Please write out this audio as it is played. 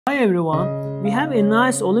Hi everyone, we have a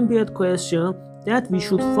nice Olympiad question that we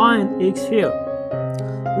should find x here.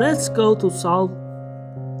 Let's go to solve.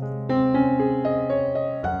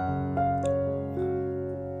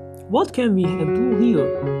 What can we do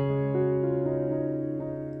here?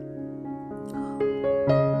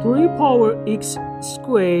 3 power x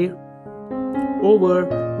squared over,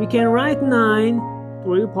 we can write 9,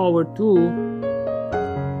 3 power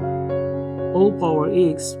 2 all power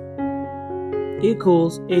x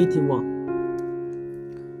equals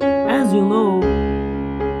 81. As you know,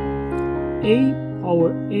 a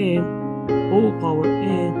power m all power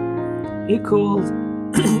n equals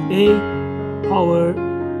a power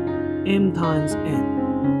m times n.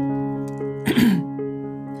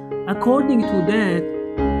 According to that,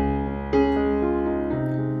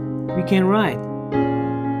 we can write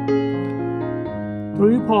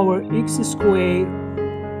 3 power x squared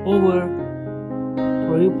over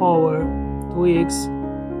 3 power 2x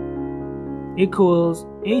equals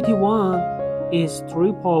 81 is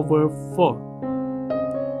 3 power 4.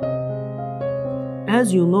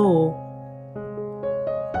 As you know,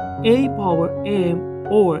 a power m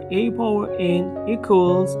over a power n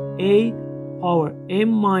equals a power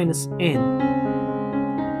m minus n.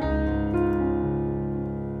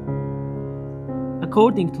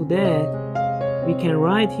 According to that, we can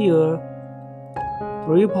write here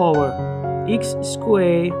 3 power x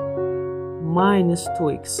squared minus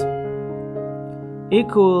 2x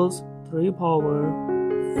equals 3 power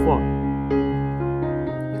 4.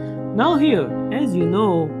 Now here, as you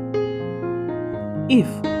know, if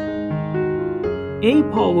a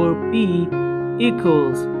power b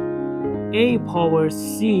equals a power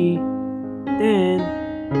c, then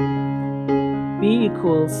b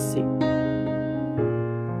equals c.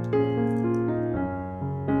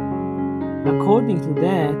 According to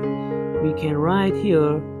that, we can write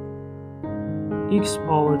here x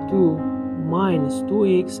power 2 minus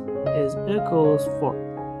 2x is equals 4.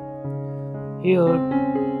 Here,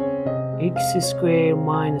 x squared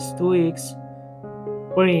minus 2x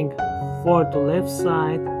bring 4 to left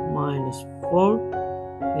side minus 4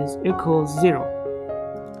 is equals 0.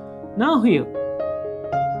 Now here,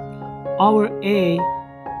 our a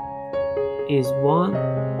is 1,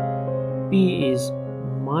 b is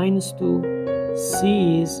minus 2,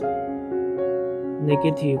 c is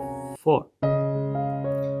negative 4,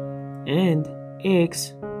 and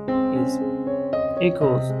x is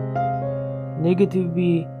equals negative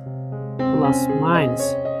b plus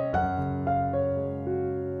minus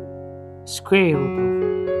square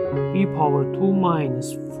root of b power 2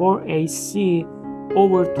 minus 4ac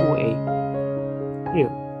over 2a.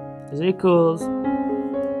 Here is equals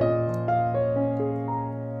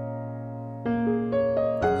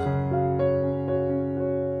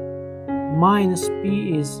minus b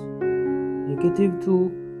is negative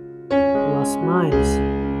 2 plus minus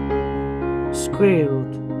square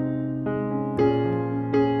root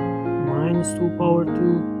minus 2 power 2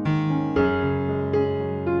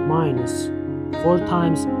 minus 4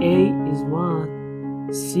 times a is 1,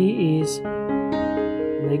 c is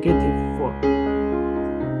negative 4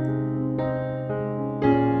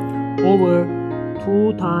 over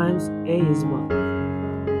 2 times a is 1.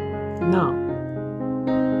 Now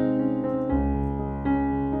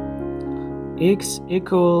x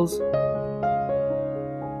equals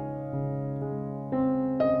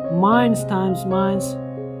minus times minus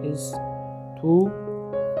is 2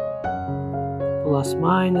 plus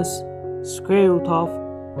minus square root of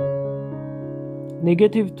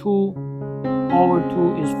negative 2 power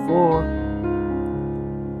 2 is 4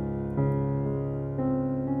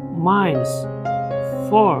 minus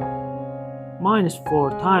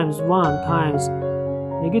 4 times 1 times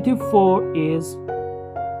negative 4 is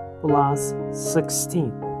plus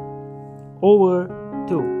 16 over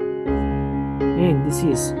 2, and this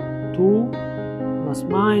is 2 plus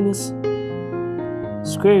minus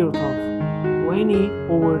square root of 20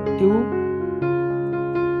 over 2,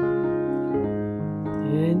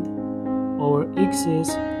 and our x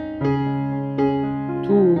is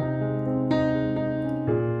 2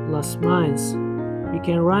 plus minus, we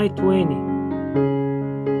can write 20,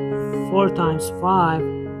 4 times 5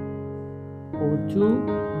 over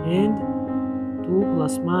 2, and 2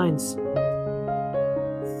 plus minus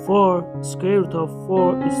 4 square root of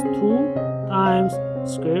 4 is 2 times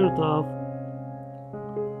square root of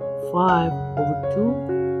 5 over 2,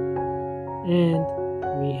 and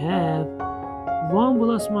we have 1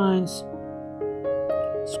 plus minus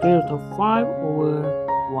square root of 5 over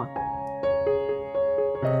 1,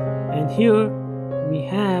 and here we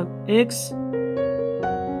have x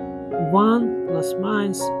 1 plus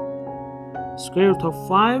minus square root of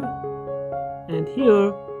 5, and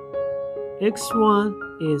here x1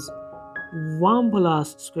 is 1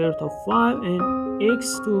 plus square root of 5 and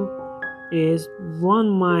x2 is 1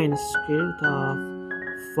 minus square root of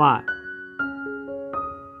 5.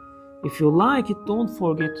 If you like it, don't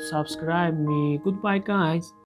forget to subscribe me. Goodbye guys.